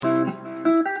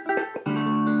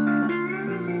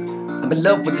I'm in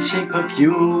love with the shape of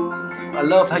you. I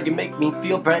love how you make me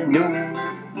feel brand new.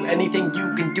 Anything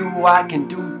you can do, I can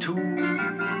do too.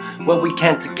 When we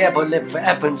can together live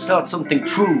forever and start something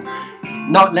true.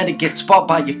 Not let it get spoiled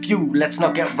by a few. Let's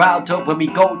not get riled up when we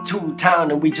go to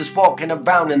town and we just walking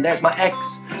around and there's my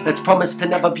ex. Let's promise to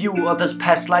never view others'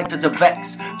 past life as a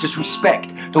vex. Just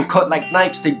respect, don't cut like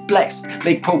knives, stay blessed.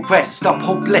 Make progress, stop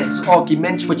hopeless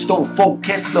arguments which don't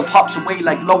focus. Love hops away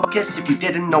like locusts if you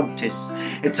didn't notice.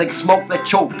 It's like smoke that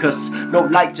choke us. No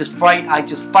light, just fright, I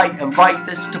just fight and write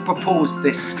this to propose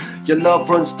this. Your love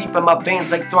runs deep in my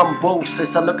veins like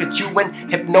thrombosis. I look at you in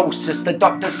hypnosis. The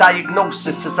doctor's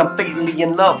diagnosis is I'm fatally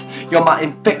in love. You're my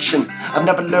infection. I've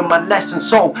never learned my lesson,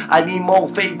 so I need more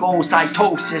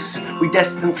phagocytosis. We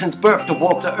destined since birth to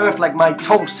walk the earth like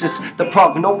mitosis. The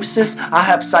prognosis, I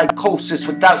have psychosis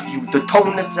without you. The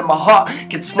tonus in my heart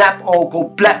can snap or go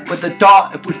black with a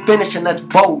dart. If we finish and that's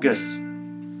bogus.